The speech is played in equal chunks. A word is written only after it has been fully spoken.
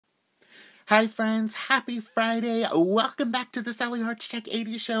Hi friends, happy Friday. Welcome back to the Sally Hearts Check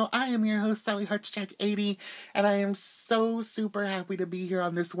 80 show. I am your host, Sally Hearts Check 80, and I am so super happy to be here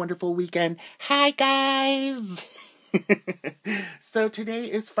on this wonderful weekend. Hi guys! So today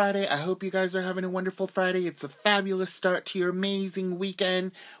is Friday. I hope you guys are having a wonderful Friday. It's a fabulous start to your amazing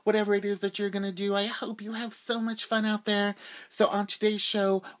weekend. Whatever it is that you're going to do, I hope you have so much fun out there. So on today's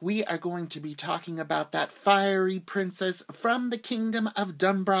show, we are going to be talking about that fiery princess from the kingdom of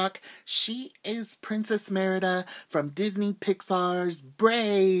Dumbrock. She is Princess Merida from Disney Pixar's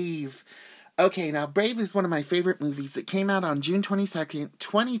Brave. Okay, now Brave is one of my favorite movies. It came out on June 22nd,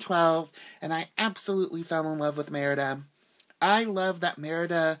 2012, and I absolutely fell in love with Merida. I love that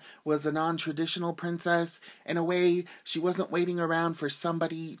Merida was a non-traditional princess. In a way, she wasn't waiting around for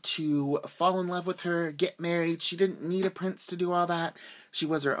somebody to fall in love with her, get married. She didn't need a prince to do all that. She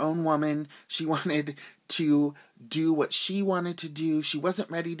was her own woman. She wanted to do what she wanted to do. She wasn't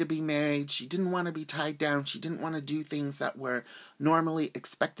ready to be married. She didn't want to be tied down. She didn't want to do things that were normally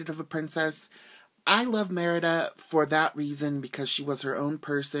expected of a princess. I love Merida for that reason, because she was her own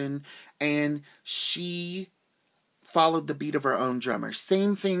person and she followed the beat of her own drummer.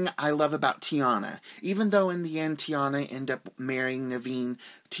 Same thing I love about Tiana. Even though in the end Tiana ended up marrying Naveen,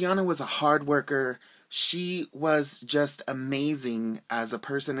 Tiana was a hard worker. She was just amazing as a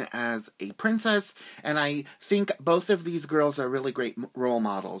person, as a princess, and I think both of these girls are really great role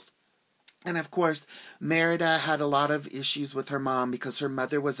models. And of course, Merida had a lot of issues with her mom because her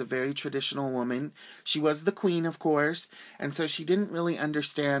mother was a very traditional woman. She was the queen, of course, and so she didn't really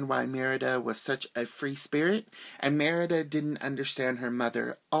understand why Merida was such a free spirit, and Merida didn't understand her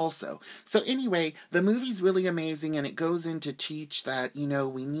mother also. So anyway, the movie's really amazing, and it goes in to teach that,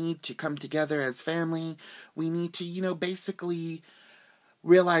 we need to come together as family. We need to, basically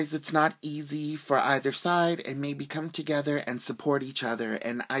realize it's not easy for either side and maybe come together and support each other.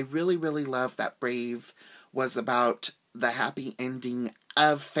 And I really, really love that Brave was about the happy ending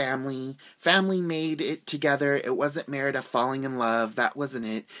of family. Family made it together. It wasn't Merida falling in love. That wasn't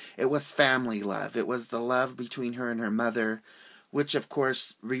it. It was family love. It was the love between her and her mother, which of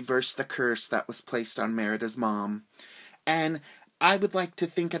course reversed the curse that was placed on Merida's mom. And I would like to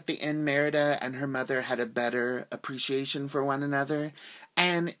think at the end Merida and her mother had a better appreciation for one another,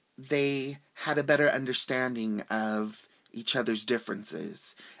 and they had a better understanding of each other's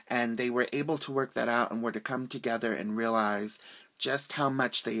differences, and they were able to work that out and were to come together and realize just how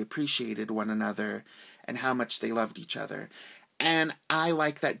much they appreciated one another and how much they loved each other. And I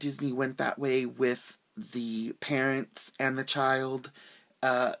like that Disney went that way with the parents and the child.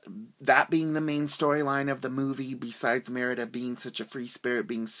 That being the main storyline of the movie, besides Merida being such a free spirit,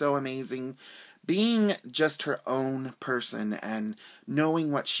 being so amazing, being just her own person and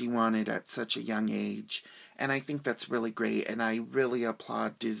knowing what she wanted at such a young age. And I think that's really great, and I really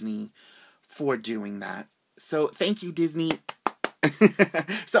applaud Disney for doing that. So thank you, Disney.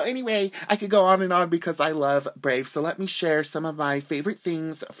 So anyway, I could go on and on because I love Brave. So let me share some of my favorite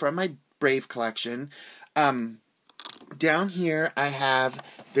things from my Brave collection. Down here, I have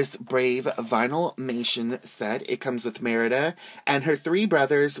this Brave Vinylmation set. It comes with Merida and her three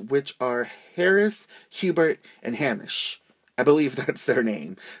brothers, which are Harris, Hubert, and Hamish. I believe that's their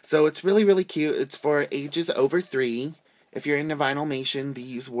name. So it's really, really cute. It's for ages over 3. If you're into Vinylmation,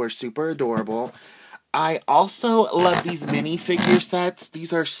 these were super adorable. I also love these minifigure sets.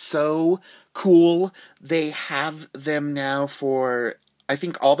 These are so cool. They have them now for, I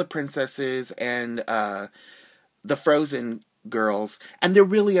think, all the princesses and the Frozen girls, and they're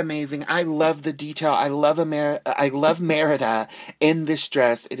really amazing. I love the detail. I love Merida in this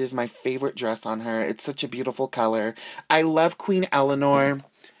dress. It is my favorite dress on her. It's such a beautiful color. I love Queen Eleanor.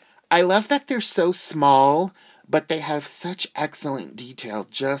 I love that they're so small, but they have such excellent detail,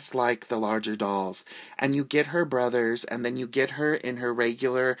 just like the larger dolls. And you get her brothers, and then you get her in her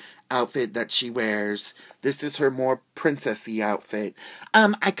regular outfit that she wears. This is her more princessy outfit.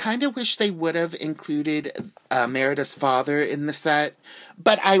 I kind of wish they would have included Merida's father in the set,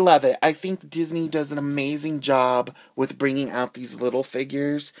 but I love it. I think Disney does an amazing job with bringing out these little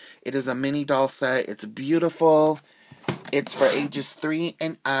figures. It is a mini doll set. It's beautiful. It's for ages 3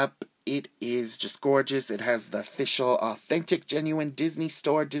 and up. It is just gorgeous. It has the official, authentic, genuine Disney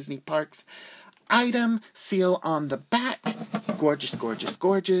Store, Disney Parks item seal on the back. Gorgeous, gorgeous,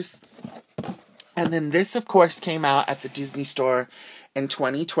 gorgeous. And then this, of course, came out at the Disney Store in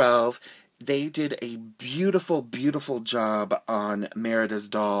 2012. They did a beautiful, beautiful job on Merida's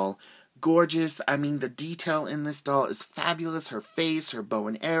doll. Gorgeous. I mean, the detail in this doll is fabulous. Her face, her bow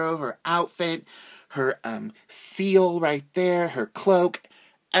and arrow, her outfit, her seal right there, her cloak.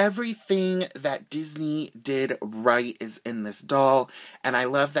 everything that Disney did right is in this doll, and I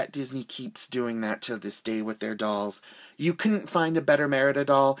love that Disney keeps doing that to this day with their dolls. You couldn't find a better Merida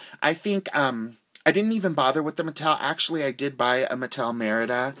doll. I think, I didn't even bother with the Mattel. Actually, I did buy a Mattel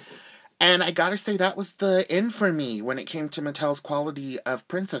Merida, and I gotta say that was the end for me when it came to Mattel's quality of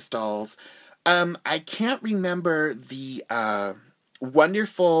princess dolls. I can't remember the,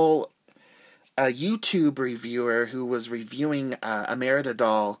 wonderful YouTube reviewer who was reviewing a Merida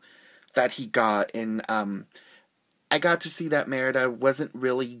doll that he got, and I got to see that Merida wasn't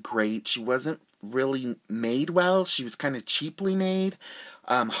really great. She wasn't really made well. She was kind of cheaply made.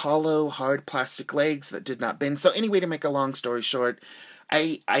 Hollow, hard plastic legs that did not bend. So anyway, to make a long story short,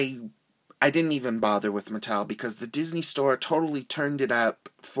 I didn't even bother with Mattel because the Disney store totally turned it up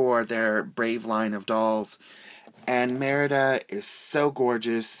for their Brave line of dolls. And Merida is so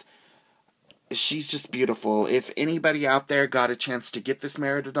gorgeous. She's just beautiful. If anybody out there got a chance to get this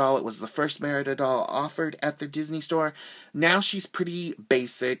Merida doll, it was the first Merida doll offered at the Disney store. Now she's pretty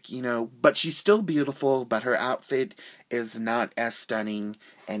basic, you know, but she's still beautiful, but her outfit is not as stunning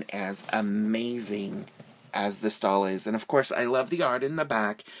and as amazing as this doll is. And of course, I love the art in the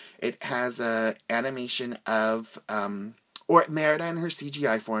back. It has a animation of, or Merida in her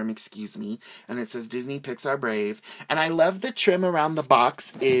CGI form, excuse me, and it says Disney Pixar Brave. And I love the trim around the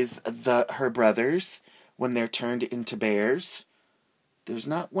box is her brothers when they're turned into bears. There's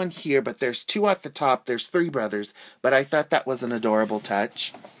not one here, but there's two at the top. There's three brothers, but I thought that was an adorable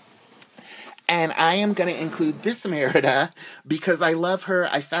touch. And I am going to include this Merida because I love her.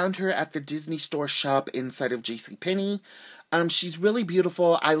 I found her at the Disney Store shop inside of JCPenney. She's really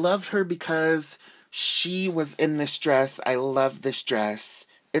beautiful. I love her because she was in this dress. I love this dress.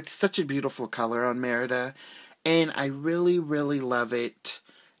 It's such a beautiful color on Merida, and I really, really love it.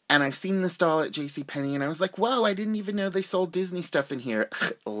 And I seen this doll at JCPenney, and I was like, whoa, I didn't even know they sold Disney stuff in here.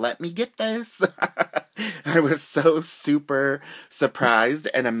 Let me get this. I was so super surprised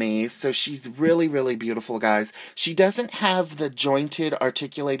and amazed. So she's really, really beautiful, guys. She doesn't have the jointed,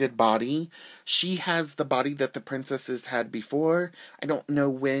 articulated body. She has the body that the princesses had before. I don't know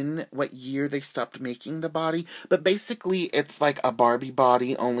what year they stopped making the body. But basically, it's like a Barbie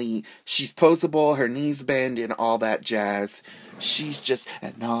body, only she's posable, her knees bend, and all that jazz. She's just,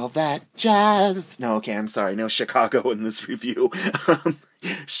 and all that jazz. No, okay, I'm sorry. No Chicago in this review.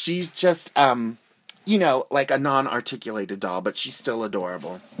 She's just, you know, like a non-articulated doll, but she's still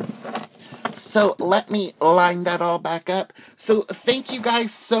adorable. So let me line that all back up. So thank you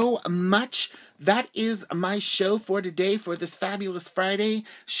guys so much. That is my show for today, for this fabulous Friday,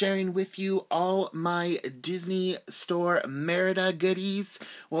 sharing with you all my Disney Store Merida goodies.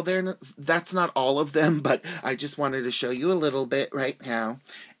 Well, that's not all of them, but I just wanted to show you a little bit right now.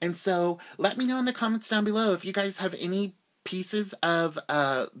 And so let me know in the comments down below if you guys have any pieces of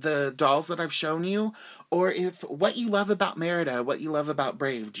the dolls that I've shown you, or if what you love about Merida, what you love about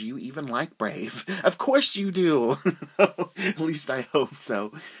Brave. Do you even like Brave? Of course you do. At least I hope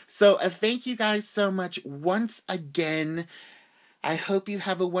so. So thank you guys so much once again. I hope you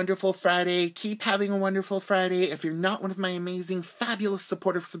have a wonderful Friday. Keep having a wonderful Friday. If you're not one of my amazing, fabulous,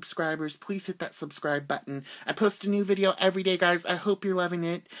 supportive subscribers, please hit that subscribe button. I post a new video every day, guys. I hope you're loving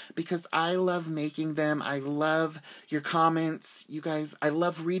it because I love making them. I love your comments. You guys, I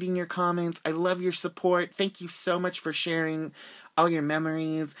love reading your comments. I love your support. Thank you so much for sharing all your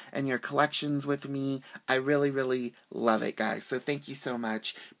memories and your collections with me. I really, really love it, guys. So thank you so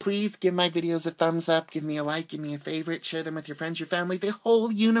much. Please give my videos a thumbs up, give me a like, give me a favorite, share them with your friends, your family, the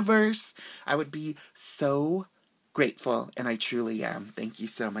whole universe. I would be so grateful, and I truly am. Thank you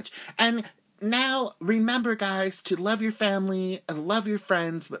so much. And now, remember, guys, to love your family and love your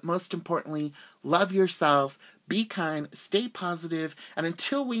friends, but most importantly, love yourself. Be kind, stay positive, and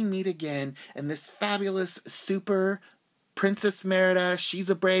until we meet again in this fabulous, super Princess Merida, she's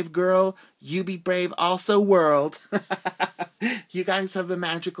a brave girl, you be brave also, world. You guys have a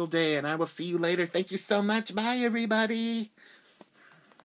magical day, and I will see you later. Thank you so much. Bye, everybody.